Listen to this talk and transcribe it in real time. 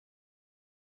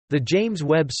The James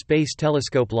Webb Space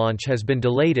Telescope launch has been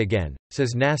delayed again,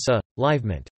 says NASA.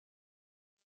 Livemint.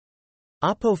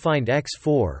 Oppo Find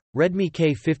X4, Redmi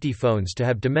K50 phones to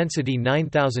have Dimensity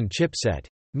 9000 chipset,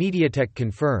 MediaTek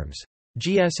confirms.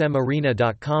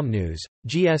 GSMArena.com News,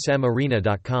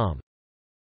 GSMArena.com.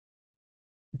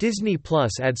 Disney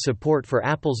Plus adds support for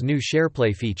Apple's new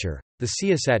SharePlay feature, the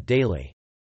Siasat Daily.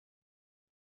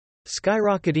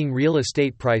 Skyrocketing real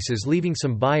estate prices leaving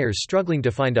some buyers struggling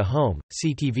to find a home,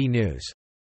 CTV News.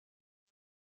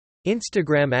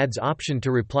 Instagram adds option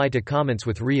to reply to comments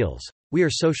with Reels. We are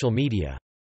social media.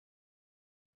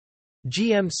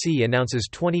 GMC announces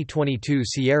 2022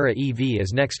 Sierra EV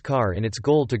as next car in its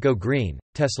goal to go green,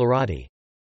 Teslarati.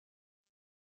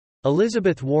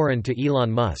 Elizabeth Warren to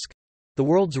Elon Musk. The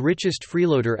world's richest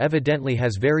freeloader evidently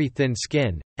has very thin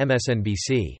skin,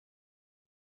 MSNBC.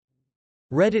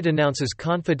 Reddit announces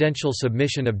confidential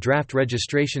submission of draft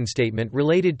registration statement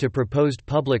related to proposed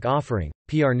public offering,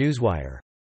 PR Newswire.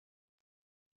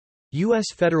 U.S.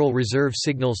 Federal Reserve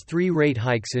signals 3 rate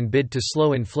hikes in bid to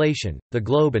slow inflation, The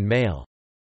Globe and Mail.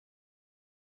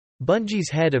 Bungie's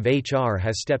head of HR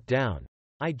has stepped down.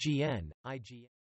 IGN.